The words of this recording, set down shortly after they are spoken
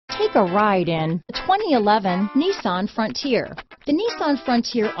Take a ride in the 2011 Nissan Frontier. The Nissan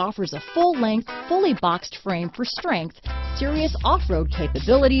Frontier offers a full-length, fully boxed frame for strength, serious off-road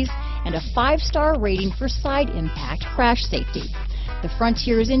capabilities, and a 5-star rating for side impact crash safety. The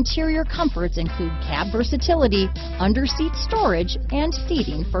Frontier's interior comforts include cab versatility, under-seat storage, and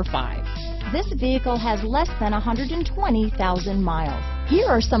seating for 5. This vehicle has less than 120,000 miles. Here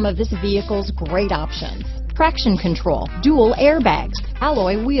are some of this vehicle's great options: traction control, dual airbags,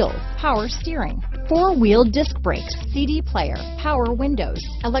 alloy wheels, power steering, 4-wheel disc brakes, CD player, power windows,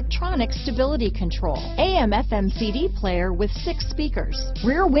 electronic stability control, AM/FM CD player with 6 speakers,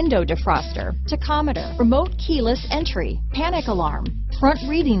 rear window defroster, tachometer, remote keyless entry, panic alarm, front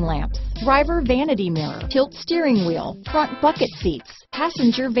reading lamps, driver vanity mirror, tilt steering wheel, front bucket seats,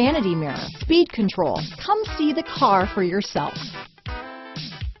 passenger vanity mirror, speed control. Come see the car for yourself.